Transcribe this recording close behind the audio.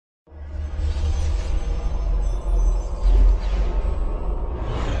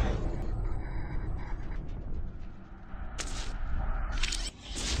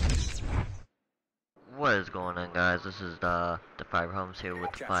What is going on, guys? This is the Five Homes here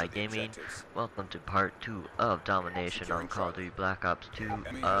with Defy Gaming. Welcome to part 2 of Domination on Call of Duty Black Ops 2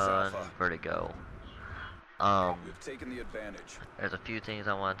 on Vertigo. There's a few things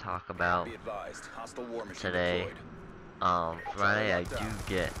I want to talk about today. Friday I do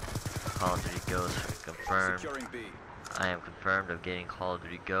get Call of Duty Ghost confirmed. I am confirmed of getting Call of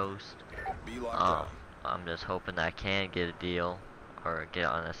Duty Ghost. I'm just hoping that I can get a deal or get it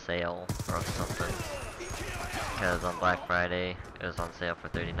on a sale or something, because on Black Friday it was on sale for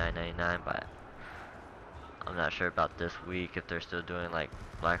 $39.99, but I'm not sure about this week if they're still doing like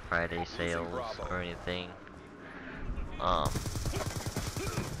Black Friday sales or anything.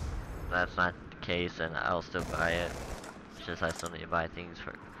 That's not the case, and I'll still buy it. It's just I still need to buy things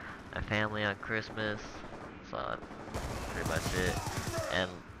for my family on Christmas, so that's pretty much it.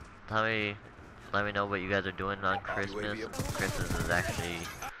 And let me know what you guys are doing on Christmas. Christmas is actually,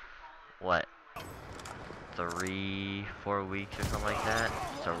 what, 3-4 weeks or something like that.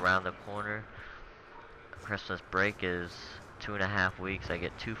 It's around the corner. Christmas break is 2.5 weeks. I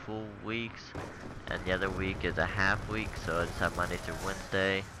get 2 full weeks, and the other week is a half week, so it's have Monday through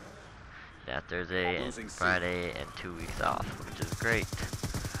Wednesday, Thursday and Friday, and 2 weeks off, which is great.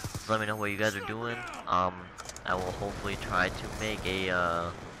 So let me know what you guys are doing. I will hopefully try to make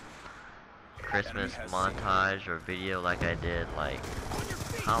a Christmas montage or video like I did, like,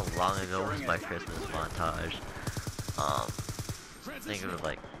 how long ago was my Christmas montage? I think it was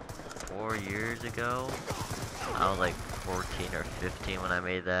like 4 years ago. I was like 14 or 15 when I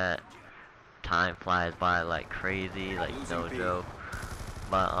made that. Time flies by like crazy, like no joke.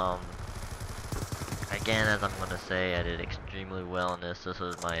 But again, as I'm gonna say, I did extremely well in this. This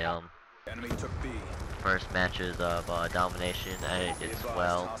was my first matches of domination. I did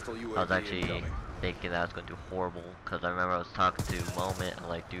well. I was actually thinking that I was going to do horrible, because I remember I was talking to Moment and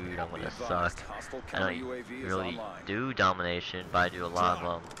like, dude, I'm going to suck. I don't really do domination, but I do a lot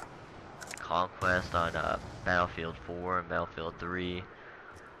of conquest on Battlefield 4 and Battlefield 3.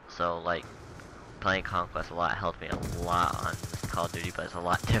 So like, playing conquest a lot helped me a lot on Call of Duty, but it's a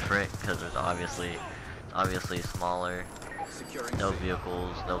lot different because there's obviously smaller. No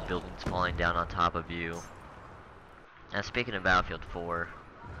vehicles, no buildings falling down on top of you. And speaking of Battlefield 4,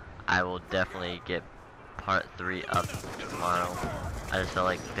 I will definitely get part 3 up tomorrow. I just felt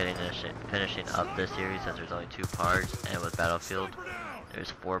like finishing up this series since there's only 2 parts, and with Battlefield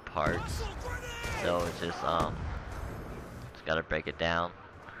there's 4 parts. So it's just gotta break it down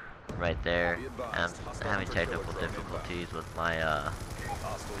right there. And I'm having technical difficulties with my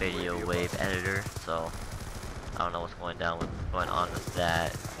video wave editor, so I don't know what's going on with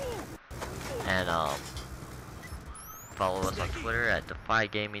that. And follow us on Twitter at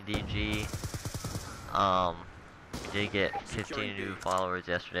DefyGamingDG. Did get 15 new followers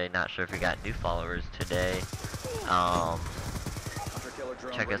yesterday. Not sure if we got new followers today.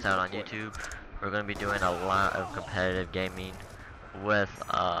 Check us out on YouTube. We're going to be doing a lot of competitive gaming with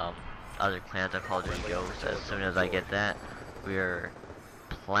other clans on Call of Duty Ghost. As soon as I get that, we're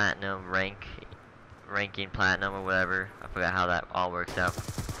platinum ranking platinum or whatever. I forgot how that all works out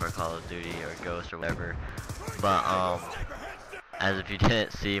for Call of Duty or Ghost or whatever. But as if you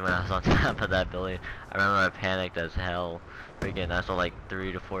didn't see when I was on top of that building, I remember I panicked as hell. Freaking, I saw like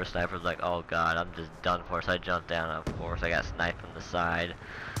 3 to 4 snipers, like, oh god, I'm just done for. So I jumped down, and of course I got sniped from the side.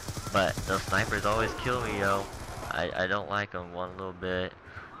 But those snipers always kill me, yo. I don't like them one little bit.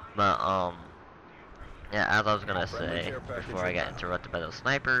 But yeah, as I was gonna say before I got interrupted by those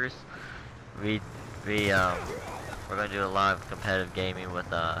snipers, we're gonna do a lot of competitive gaming with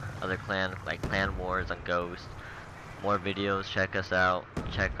other clan, like Clan Wars on Ghost. More videos, check us out,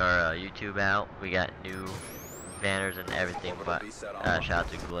 check our YouTube out. We got new banners and everything, but shout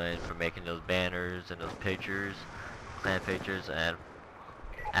out to Glenn for making those banners and those pictures, clan pictures. And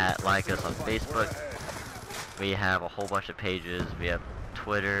like us on Facebook. We have a whole bunch of pages. We have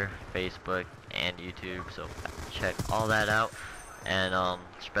Twitter, Facebook, and YouTube, so check all that out, and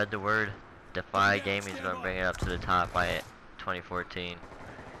spread the word. Defy Gaming is going to bring it up to the top by 2014.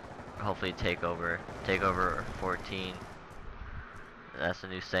 Hopefully Takeover 14. That's a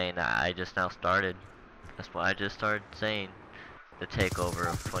new saying that I just now started. That's what I just started saying. The Takeover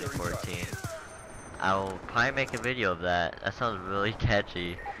of 2014. I will probably make a video of that. That sounds really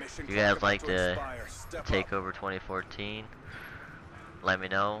catchy. If you guys like to Takeover 2014, let me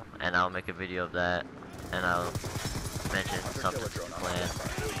know, and I'll make a video of that, and I'll mention something to the clan.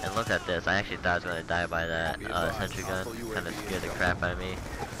 And look at this, I actually thought I was going to die by that sentry gun. Kind of scared the crap out of me.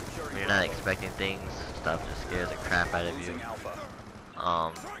 When you're not expecting things, stuff just scares the crap out of you.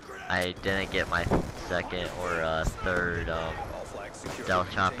 I didn't get my second or third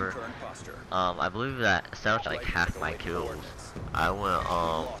stealth chopper. I believe that stealth like half my kills. I went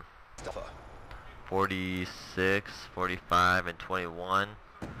 46, 45, and 21.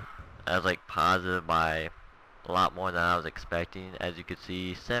 I was like positive by a lot more than I was expecting. As you can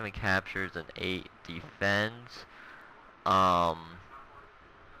see, 7 captures and 8 defends. I'm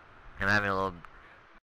having a little